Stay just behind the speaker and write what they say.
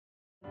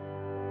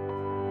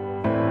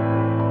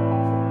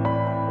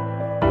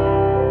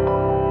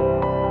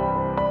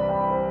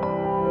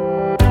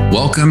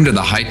Welcome to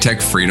the High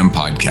Tech Freedom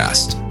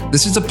Podcast.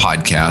 This is a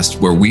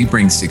podcast where we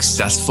bring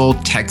successful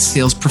tech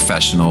sales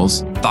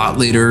professionals, thought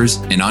leaders,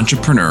 and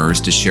entrepreneurs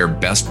to share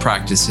best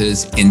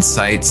practices,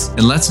 insights,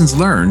 and lessons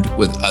learned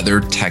with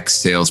other tech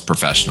sales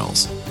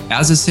professionals.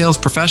 As a sales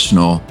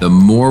professional, the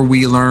more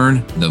we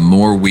learn, the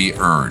more we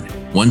earn.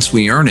 Once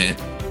we earn it,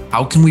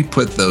 how can we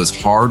put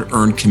those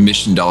hard-earned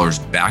commission dollars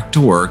back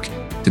to work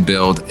to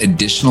build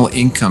additional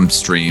income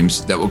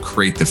streams that will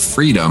create the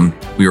freedom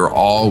we are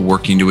all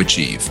working to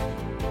achieve?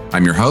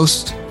 I'm your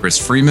host, Chris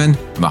Freeman.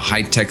 I'm a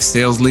high-tech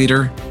sales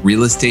leader,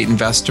 real estate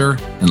investor,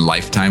 and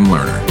lifetime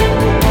learner.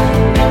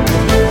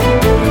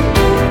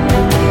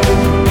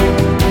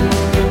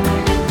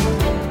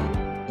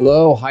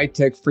 Hello,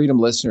 high-tech freedom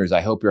listeners.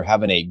 I hope you're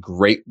having a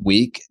great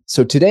week.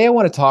 So today I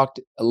want to talk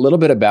a little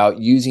bit about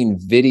using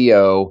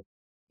video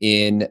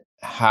in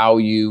how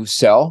you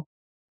sell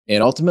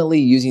and ultimately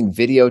using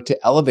video to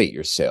elevate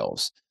your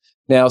sales.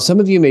 Now, some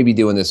of you may be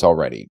doing this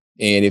already.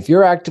 And if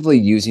you're actively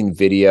using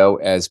video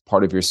as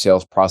part of your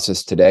sales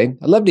process today,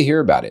 I'd love to hear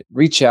about it.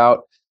 Reach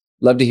out,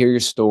 love to hear your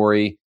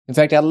story. In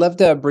fact, I'd love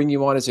to bring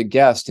you on as a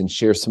guest and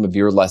share some of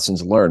your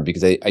lessons learned,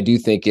 because I do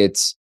think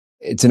it's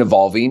an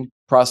evolving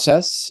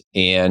process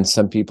and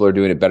some people are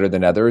doing it better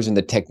than others. And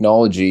the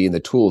technology and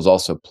the tools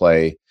also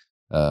play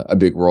a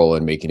big role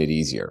in making it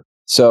easier.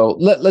 So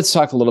let's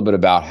talk a little bit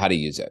about how to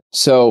use it.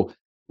 So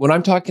when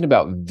I'm talking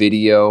about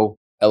video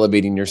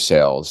elevating your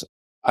sales,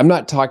 I'm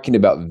not talking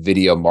about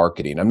video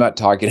marketing. I'm not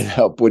talking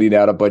about putting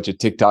out a bunch of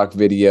TikTok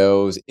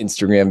videos,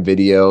 Instagram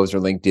videos, or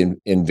LinkedIn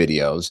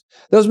videos.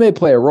 Those may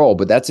play a role,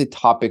 but that's a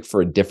topic for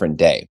a different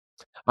day.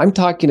 I'm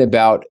talking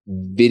about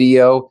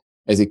video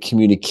as a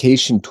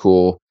communication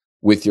tool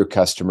with your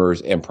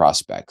customers and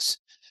prospects.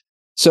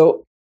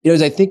 So,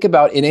 as I think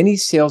about in any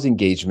sales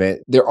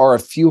engagement, there are a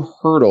few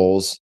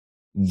hurdles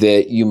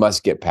that you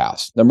must get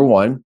past. Number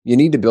one, you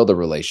need to build a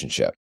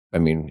relationship. I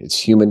mean, it's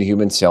human to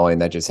human selling.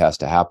 That just has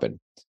to happen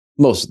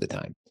most of the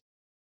time.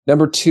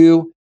 Number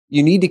two,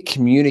 you need to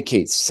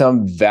communicate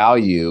some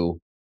value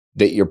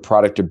that your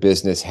product or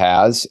business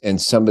has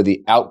and some of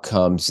the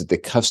outcomes that the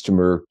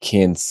customer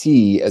can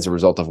see as a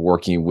result of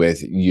working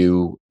with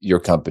you, your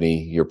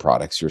company, your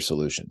products, your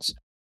solutions.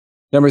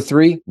 Number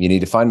three, you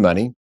need to find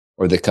money,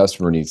 or the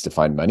customer needs to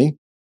find money.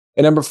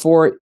 And number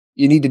four,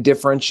 you need to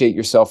differentiate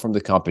yourself from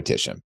the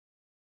competition.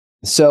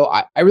 So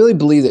I really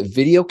believe that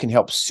video can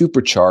help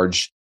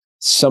supercharge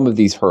some of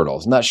these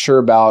hurdles. I'm not sure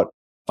about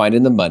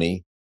finding the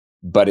money,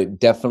 but it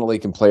definitely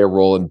can play a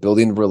role in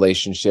building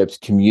relationships,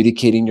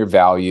 communicating your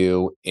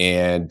value,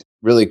 and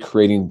really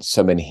creating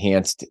some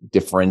enhanced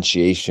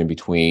differentiation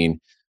between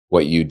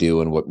what you do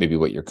and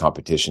what your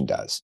competition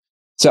does.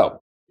 So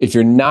if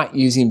you're not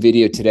using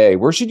video today,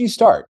 where should you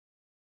start?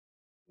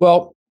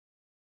 Well,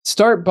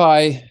 start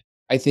by,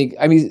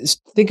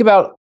 think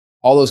about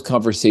all those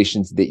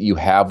conversations that you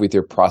have with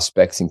your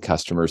prospects and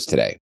customers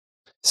today.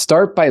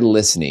 Start by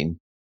listening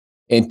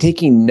and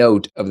taking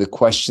note of the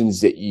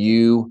questions that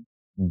you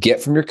get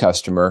from your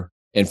customer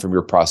and from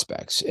your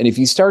prospects. And if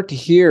you start to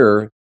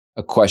hear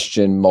a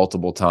question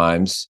multiple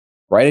times,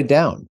 write it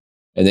down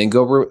and then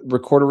go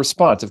record a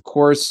response. Of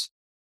course,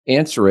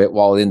 answer it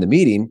while in the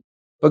meeting,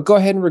 but go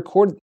ahead and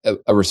record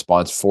a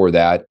response for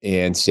that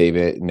and save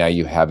it. Now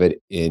you have it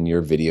in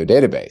your video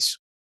database.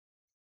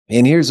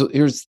 And here's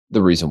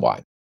the reason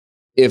why.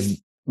 If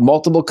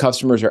multiple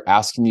customers are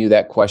asking you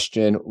that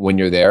question when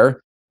you're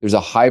there, there's a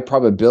high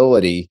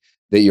probability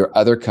that your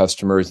other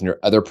customers and your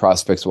other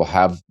prospects will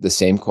have the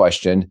same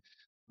question,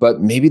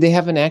 but maybe they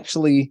haven't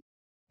actually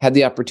had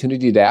the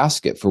opportunity to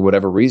ask it for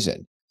whatever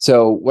reason.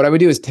 So what I would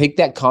do is take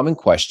that common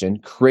question,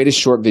 create a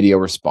short video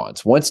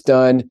response. Once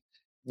done,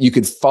 you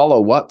could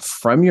follow up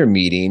from your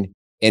meeting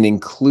and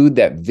include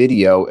that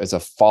video as a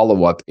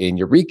follow-up in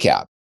your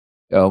recap.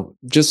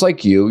 Just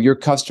like your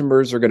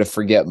customers are going to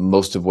forget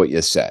most of what you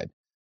said.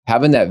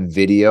 Having that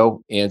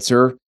video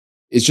answer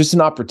is just an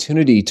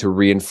opportunity to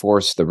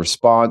reinforce the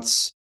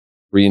response,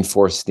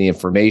 reinforce the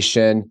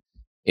information,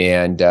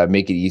 and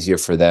make it easier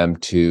for them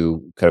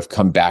to kind of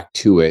come back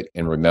to it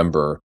and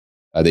remember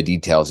the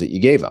details that you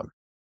gave them.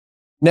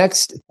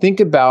 Next,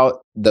 think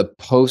about the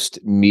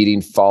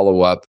post-meeting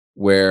follow-up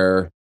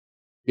where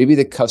maybe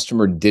the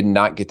customer did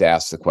not get to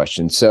ask the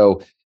question.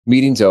 So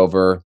meeting's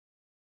over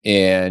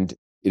and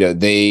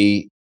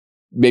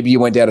maybe you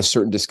went down a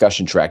certain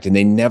discussion track and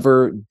they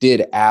never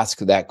did ask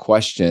that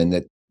question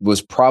that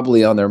was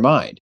probably on their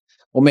mind.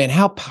 Well, man,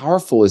 how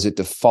powerful is it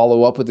to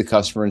follow up with the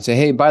customer and say,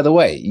 hey, by the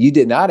way, you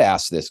did not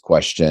ask this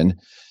question,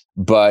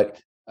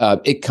 but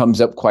it comes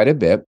up quite a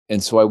bit.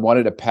 And so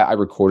I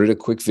recorded a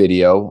quick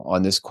video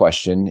on this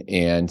question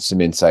and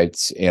some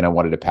insights, and I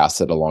wanted to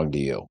pass it along to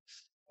you.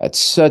 It's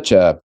such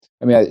a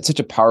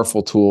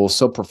powerful tool,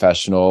 so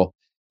professional,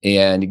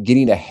 and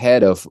getting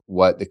ahead of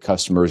what the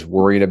customer is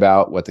worrying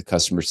about, what the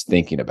customer's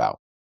thinking about.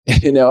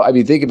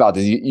 Think about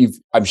this.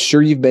 I'm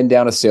sure you've been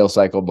down a sales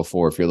cycle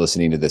before if you're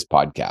listening to this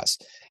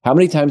podcast. How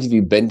many times have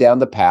you been down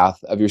the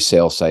path of your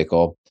sales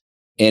cycle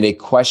and a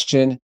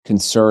question,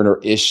 concern, or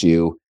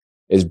issue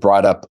is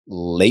brought up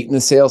late in the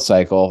sales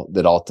cycle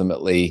that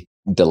ultimately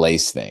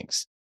delays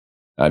things?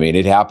 I mean,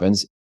 it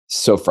happens.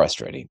 So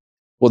frustrating.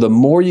 Well, the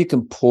more you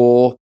can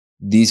pull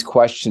these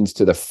questions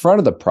to the front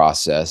of the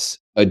process,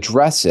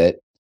 address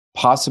it,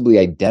 possibly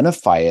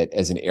identify it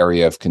as an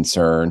area of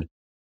concern,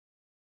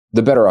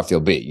 the better off you'll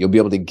be. You'll be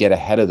able to get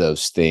ahead of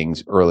those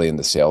things early in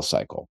the sales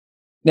cycle.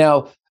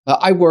 Now,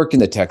 I work in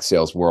the tech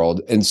sales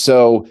world, and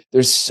so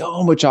there's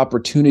so much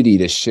opportunity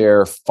to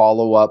share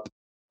follow-up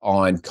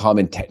on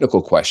common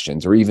technical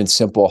questions or even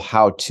simple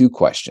how-to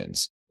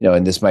questions.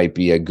 And this might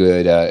be a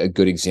good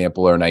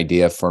example or an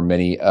idea for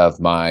many of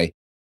my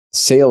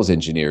sales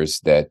engineers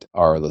that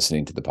are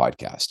listening to the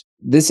podcast.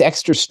 This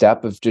extra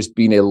step of just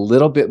being a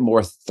little bit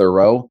more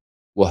thorough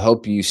will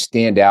help you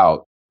stand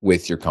out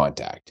with your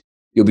contact.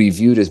 You'll be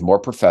viewed as more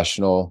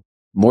professional,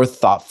 more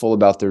thoughtful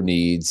about their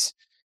needs,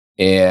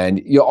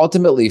 and you'll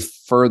ultimately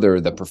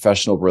further the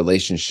professional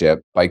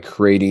relationship by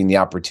creating the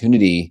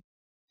opportunity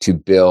to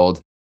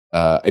build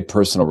a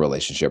personal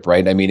relationship,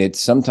 right? I mean, it's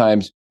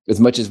sometimes, as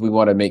much as we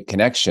want to make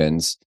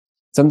connections,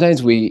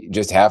 sometimes we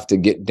just have to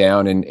get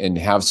down and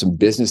have some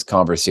business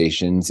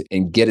conversations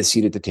and get a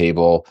seat at the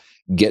table,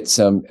 get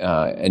some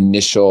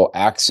initial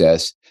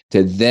access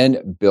to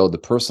then build the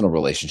personal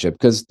relationship.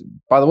 Because,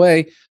 by the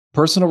way,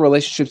 personal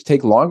relationships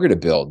take longer to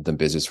build than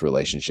business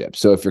relationships.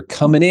 So if you're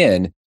coming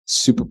in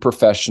super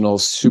professional,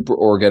 super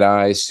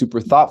organized, super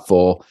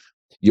thoughtful,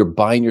 you're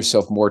buying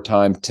yourself more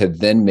time to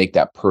then make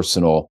that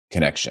personal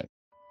connection.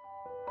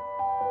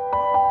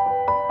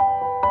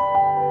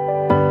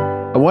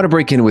 I want to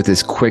break in with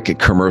this quick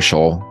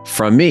commercial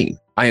from me.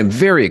 I am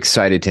very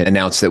excited to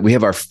announce that we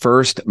have our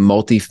first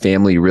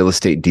multifamily real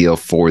estate deal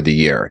for the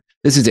year.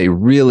 This is a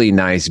really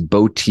nice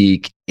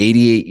boutique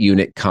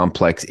 88-unit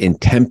complex in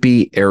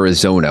Tempe,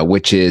 Arizona,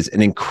 which is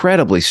an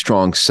incredibly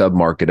strong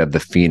submarket of the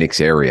Phoenix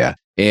area.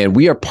 And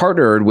we are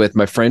partnered with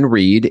my friend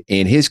Reed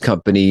and his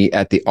company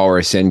at the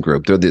RSN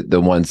Group. They're the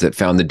ones that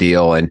found the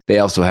deal, and they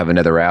also have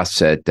another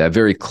asset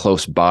very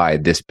close by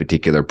this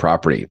particular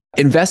property.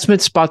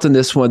 Investment spots on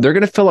this one, they're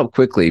going to fill up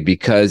quickly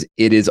because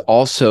it is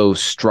also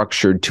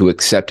structured to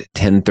accept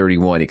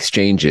 1031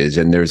 exchanges,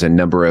 and there's a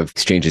number of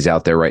exchanges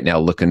out there right now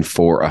looking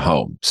for a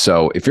home.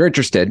 So if you're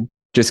interested,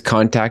 just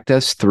contact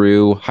us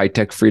through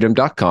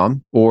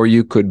hightechfreedom.com, or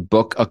you could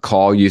book a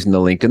call using the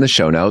link in the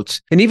show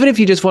notes. And even if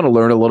you just want to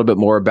learn a little bit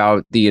more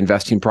about the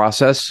investing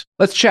process,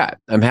 let's chat.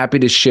 I'm happy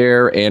to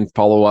share and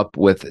follow up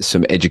with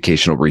some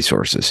educational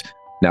resources.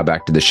 Now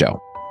back to the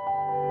show.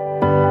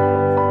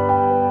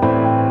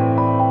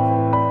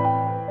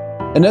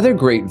 Another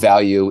great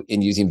value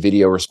in using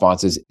video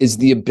responses is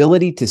the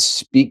ability to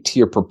speak to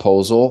your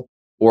proposal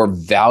or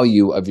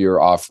value of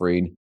your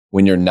offering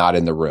when you're not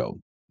in the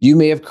room. You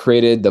may have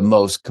created the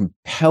most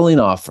compelling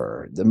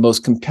offer, the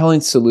most compelling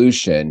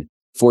solution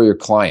for your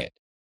client.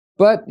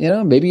 But,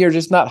 maybe you're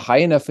just not high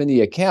enough in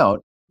the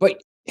account.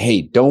 But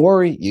hey, don't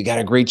worry, you got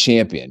a great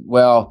champion.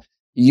 Well,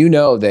 you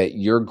know that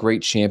your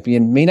great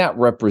champion may not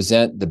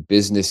represent the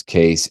business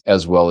case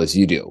as well as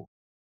you do.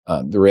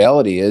 The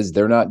reality is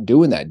they're not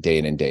doing that day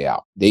in and day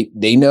out.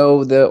 They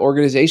know the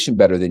organization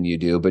better than you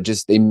do, but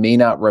just they may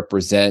not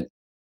represent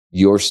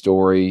your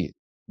story,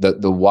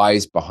 the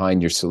whys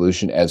behind your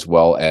solution as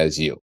well as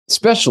you,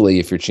 especially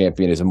if your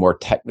champion is a more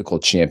technical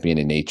champion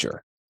in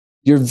nature.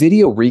 Your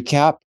video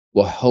recap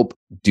will help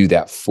do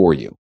that for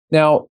you.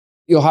 Now,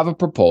 you'll have a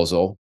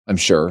proposal, I'm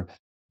sure,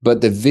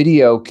 but the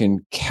video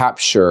can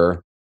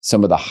capture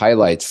some of the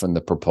highlights from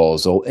the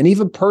proposal and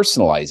even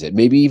personalize it,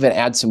 maybe even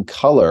add some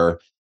color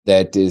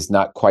that is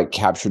not quite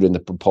captured in the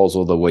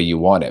proposal the way you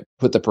want it.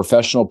 Put the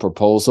professional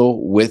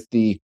proposal with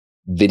the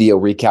video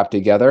recap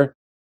together.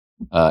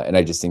 And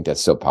I just think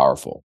that's so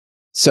powerful.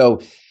 So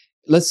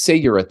let's say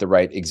you're at the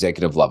right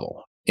executive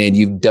level and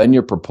you've done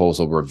your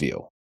proposal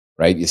review,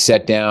 right? You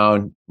sat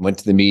down, went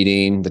to the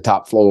meeting, the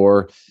top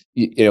floor,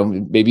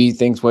 maybe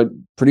things went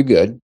pretty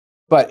good,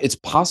 but it's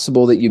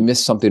possible that you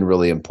missed something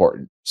really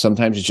important.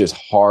 Sometimes it's just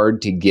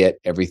hard to get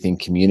everything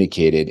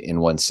communicated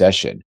in one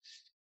session.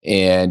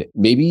 And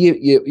maybe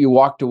you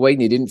walked away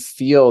and you didn't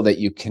feel that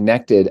you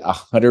connected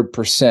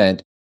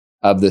 100%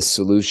 of the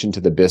solution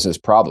to the business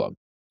problem.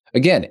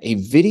 Again, a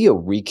video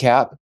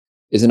recap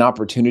is an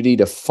opportunity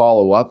to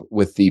follow up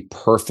with the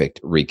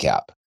perfect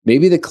recap.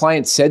 Maybe the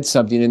client said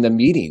something in the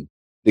meeting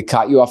that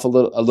caught you off a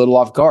little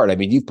off guard. I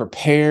mean, you've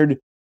prepared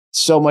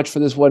so much for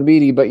this one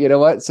meeting, but you know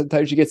what?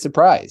 Sometimes you get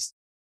surprised.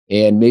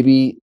 And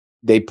maybe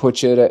they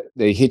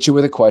hit you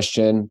with a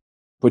question,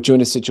 put you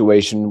in a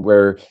situation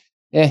where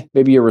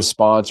maybe your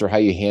response or how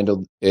you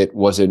handled it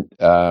wasn't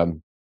top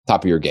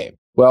of your game.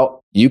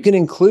 Well, you can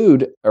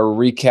include a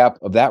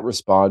recap of that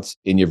response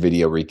in your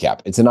video recap.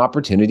 It's an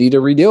opportunity to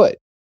redo it.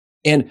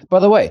 And by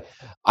the way,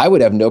 I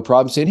would have no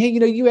problem saying, hey,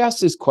 you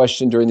asked this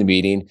question during the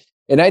meeting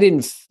and I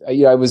didn't,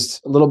 I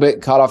was a little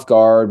bit caught off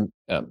guard,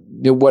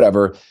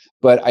 whatever,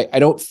 but I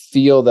don't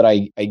feel that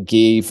I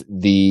gave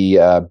the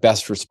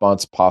best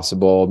response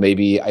possible.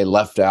 Maybe I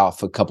left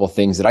off a couple of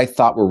things that I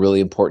thought were really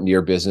important to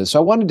your business. So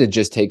I wanted to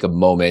just take a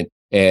moment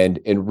and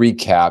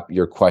recap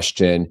your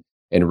question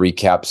and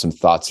recap some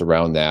thoughts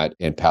around that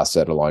and pass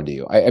that along to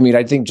you. I mean,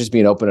 I think just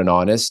being open and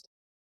honest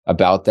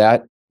about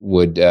that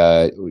would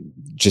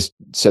just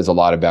says a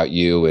lot about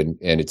you, and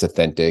it's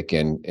authentic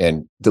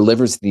and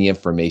delivers the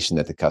information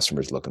that the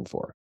customer is looking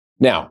for.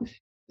 Now,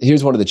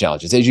 here's one of the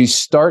challenges. As you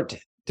start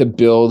to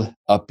build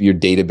up your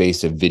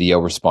database of video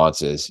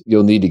responses,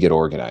 you'll need to get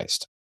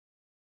organized.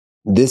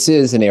 This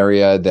is an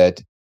area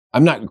that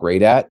I'm not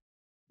great at,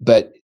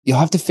 but you'll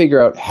have to figure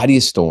out, how do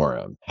you store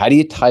them? How do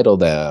you title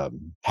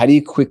them? How do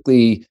you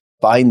quickly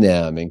find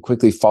them and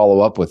quickly follow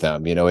up with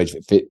them?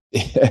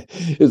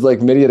 It's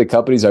like many of the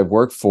companies I've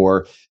worked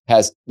for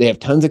they have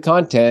tons of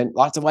content,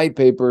 lots of white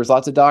papers,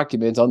 lots of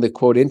documents on the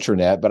quote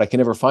intranet, but I can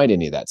never find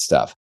any of that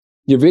stuff.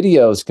 Your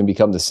videos can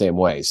become the same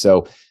way.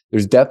 So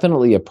there's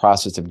definitely a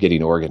process of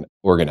getting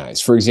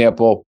organized. For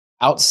example,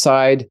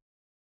 outside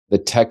the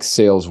tech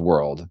sales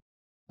world,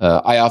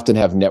 I often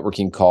have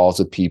networking calls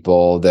with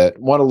people that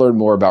want to learn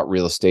more about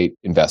real estate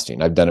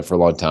investing. I've done it for a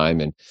long time,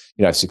 and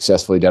I've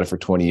successfully done it for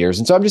 20 years.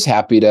 And so I'm just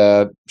happy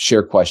to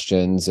share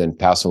questions and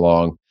pass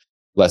along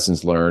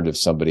lessons learned if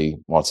somebody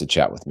wants to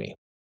chat with me.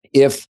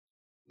 If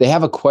they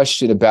have a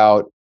question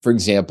about, for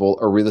example,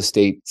 a real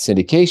estate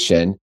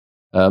syndication,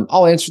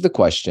 I'll answer the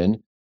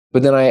question,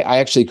 but then I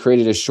actually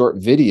created a short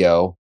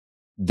video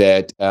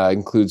that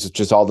includes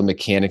just all the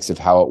mechanics of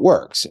how it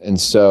works.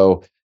 And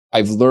so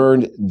I've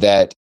learned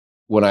that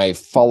when I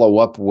follow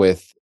up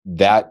with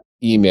that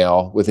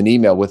email, with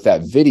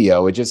that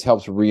video, it just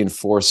helps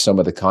reinforce some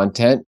of the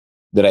content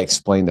that I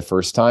explained the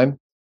first time.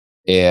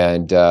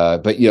 And,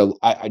 but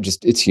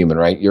it's human,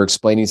 right? You're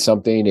explaining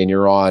something and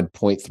you're on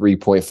point 3,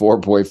 point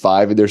 4, point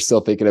 5, and they're still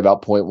thinking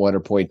about point 1 or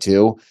point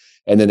 2.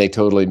 And then they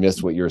totally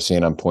missed what you were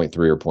saying on point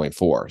 3 or point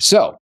 4.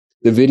 So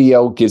the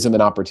video gives them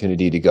an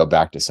opportunity to go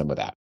back to some of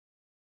that.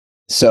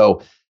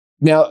 So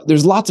now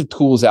there's lots of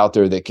tools out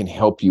there that can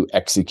help you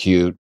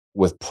execute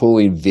with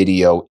pulling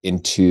video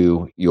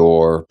into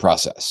your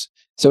process.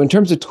 So in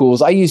terms of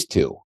tools, I use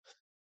 2.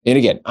 And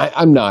again,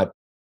 I'm not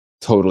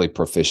totally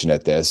proficient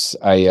at this.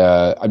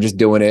 I'm just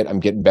doing it. I'm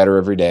getting better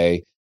every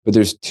day. But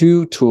there's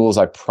 2 tools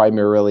I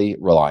primarily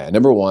rely on.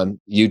 Number 1,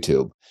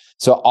 YouTube.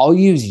 So I'll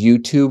use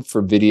YouTube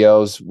for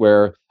videos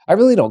where I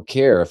really don't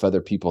care if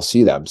other people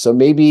see them. So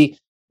maybe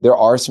there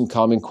are some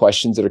common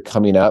questions that are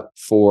coming up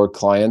for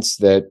clients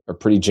that are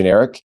pretty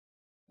generic.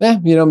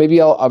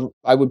 Maybe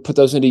I would put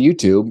those into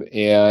YouTube,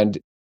 and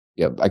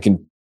I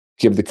can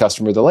give the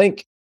customer the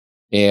link,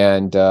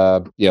 and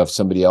if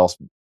somebody else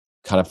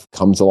kind of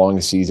comes along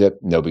and sees it,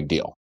 no big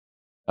deal.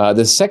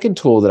 The second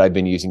tool that I've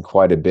been using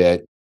quite a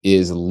bit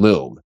is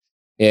Loom.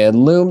 And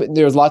Loom,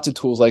 there's lots of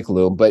tools like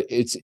Loom, but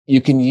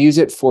you can use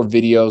it for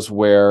videos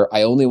where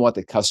I only want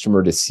the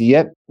customer to see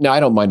it. Now, I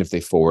don't mind if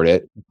they forward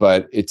it,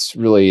 but it's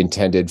really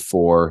intended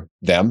for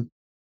them.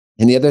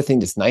 And the other thing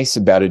that's nice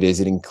about it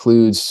is it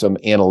includes some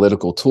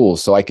analytical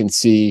tools. So I can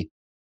see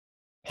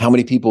how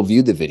many people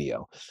viewed the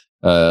video,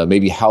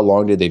 maybe how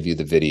long did they view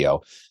the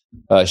video.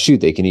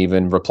 They can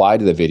even reply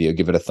to the video,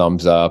 give it a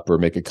thumbs up or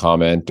make a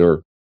comment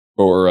or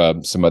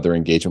some other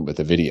engagement with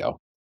the video.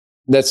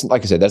 That's,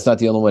 like I said, that's not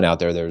the only one out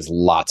there. There's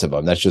lots of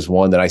them. That's just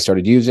one that I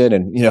started using.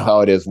 And you know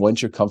how it is.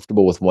 Once you're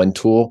comfortable with one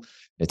tool,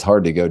 it's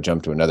hard to go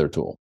jump to another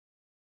tool.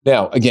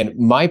 Now, again,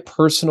 my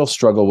personal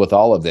struggle with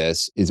all of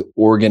this is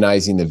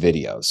organizing the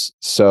videos.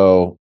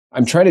 So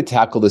I'm trying to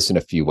tackle this in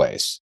a few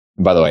ways.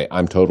 And by the way,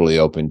 I'm totally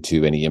open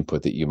to any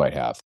input that you might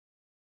have.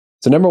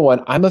 So number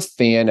 1, I'm a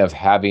fan of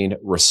having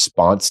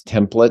response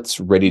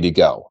templates ready to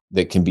go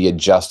that can be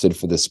adjusted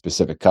for the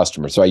specific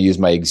customer. So I use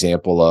my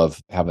example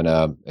of having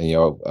a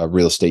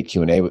real estate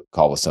Q&A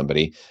call with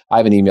somebody. I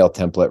have an email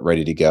template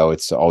ready to go.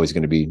 It's always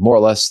going to be more or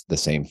less the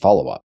same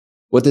follow-up.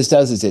 What this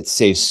does is it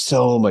saves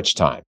so much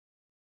time.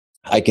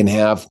 I can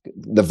have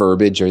the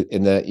verbiage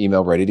in the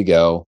email ready to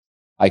go.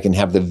 I can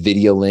have the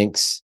video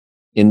links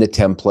in the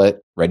template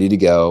ready to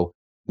go.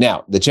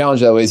 Now, the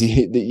challenge though is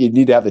you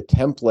need to have the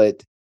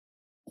template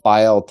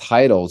file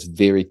titles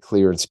very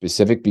clear and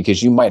specific,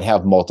 because you might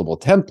have multiple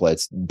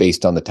templates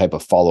based on the type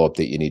of follow-up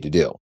that you need to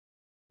do.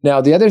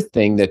 Now, the other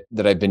thing that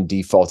I've been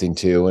defaulting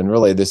to, and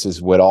really this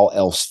is what all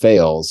else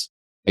fails,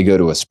 I go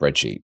to a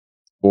spreadsheet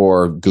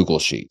or Google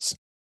Sheets.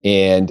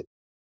 And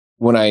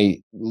when I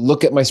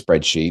look at my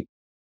spreadsheet,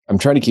 I'm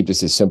trying to keep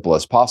this as simple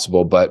as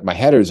possible, but my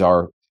headers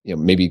are,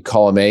 maybe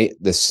column A,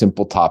 the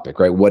simple topic,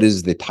 right? What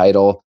is the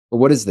title or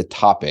what is the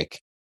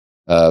topic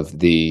of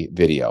the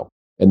video?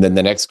 And then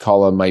the next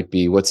column might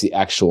be, what's the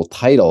actual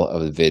title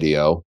of the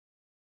video?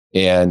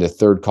 And the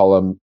third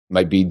column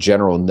might be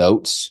general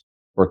notes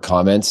or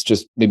comments,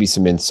 just maybe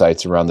some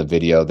insights around the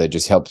video that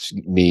just helps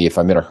me, if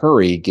I'm in a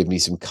hurry, give me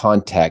some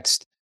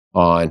context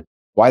on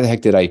why the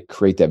heck did I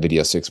create that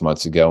video 6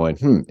 months ago?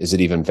 And is it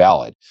even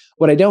valid?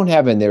 What I don't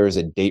have in there is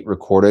a date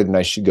recorded, and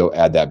I should go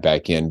add that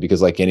back in,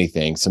 because like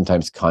anything,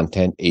 sometimes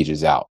content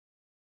ages out.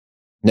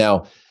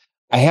 Now,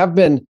 I have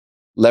been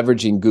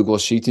leveraging Google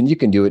Sheets, and you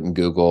can do it in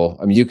Google.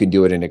 I mean, you can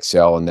do it in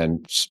Excel and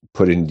then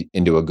put it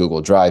into a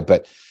Google Drive,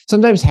 but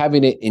sometimes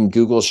having it in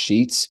Google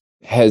Sheets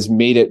has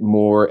made it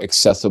more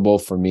accessible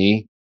for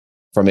me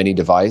from any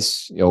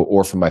device,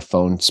 or from my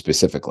phone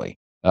specifically.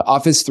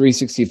 Office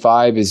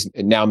 365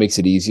 it now makes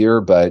it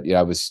easier, but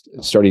I was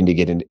starting to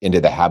get into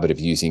the habit of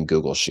using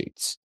Google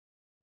Sheets.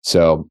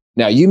 So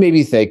now you may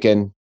be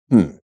thinking,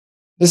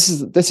 this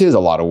is a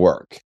lot of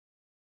work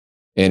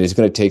and it's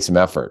going to take some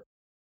effort.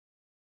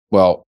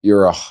 Well,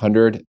 you're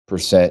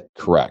 100%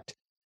 correct.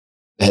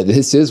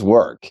 This is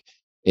work.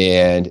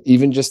 And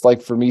even just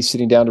like for me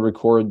sitting down to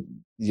record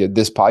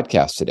this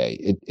podcast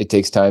today, it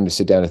takes time to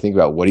sit down and think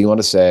about, what do you want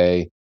to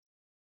say,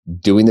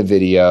 doing the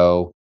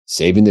video,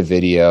 saving the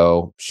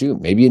video.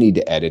 Shoot, maybe you need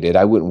to edit it.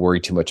 I wouldn't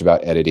worry too much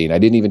about editing. I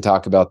didn't even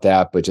talk about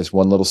that, but just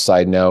one little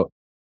side note,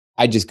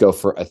 I just go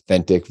for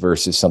authentic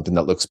versus something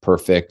that looks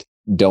perfect.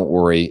 Don't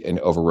worry and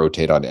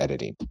over-rotate on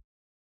editing.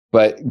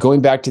 But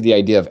going back to the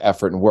idea of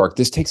effort and work,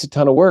 this takes a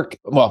ton of work.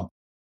 Well,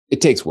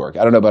 it takes work.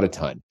 I don't know about a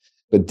ton,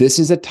 but this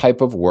is a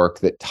type of work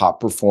that top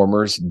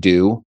performers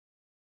do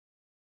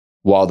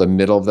while the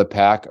middle of the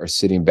pack are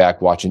sitting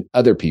back watching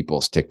other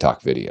people's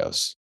TikTok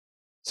videos.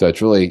 So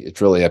it's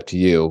really up to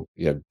you.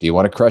 Do you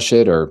want to crush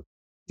it, or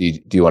do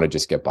you want to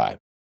just get by?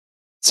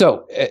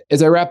 So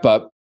as I wrap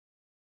up,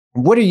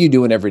 what are you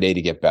doing every day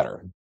to get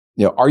better?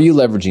 Are you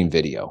leveraging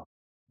video?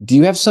 Do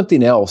you have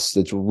something else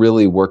that's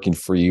really working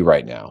for you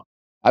right now?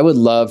 I would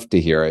love to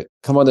hear it.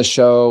 Come on the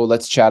show.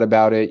 Let's chat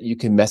about it. You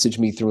can message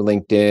me through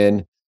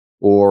LinkedIn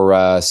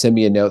or send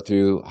me a note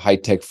through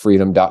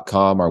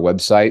hightechfreedom.com, our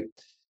website.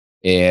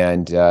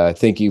 And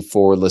thank you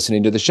for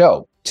listening to the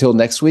show. Till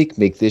next week,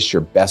 make this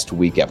your best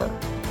week ever.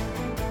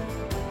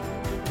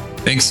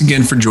 Thanks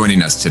again for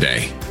joining us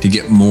today. To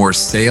get more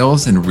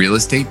sales and real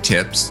estate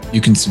tips,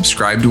 you can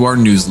subscribe to our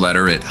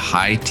newsletter at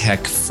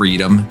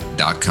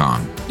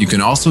hightechfreedom.com. You can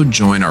also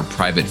join our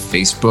private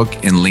Facebook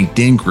and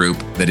LinkedIn group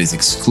that is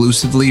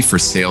exclusively for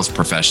sales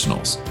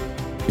professionals.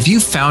 If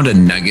you found a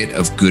nugget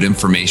of good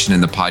information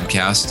in the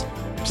podcast,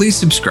 please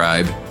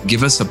subscribe,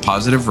 give us a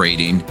positive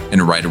rating,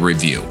 and write a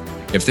review.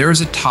 If there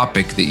is a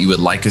topic that you would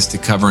like us to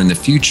cover in the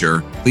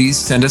future, please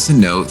send us a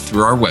note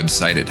through our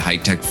website at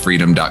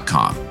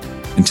hightechfreedom.com.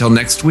 Until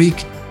next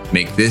week,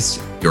 make this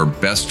your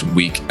best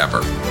week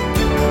ever.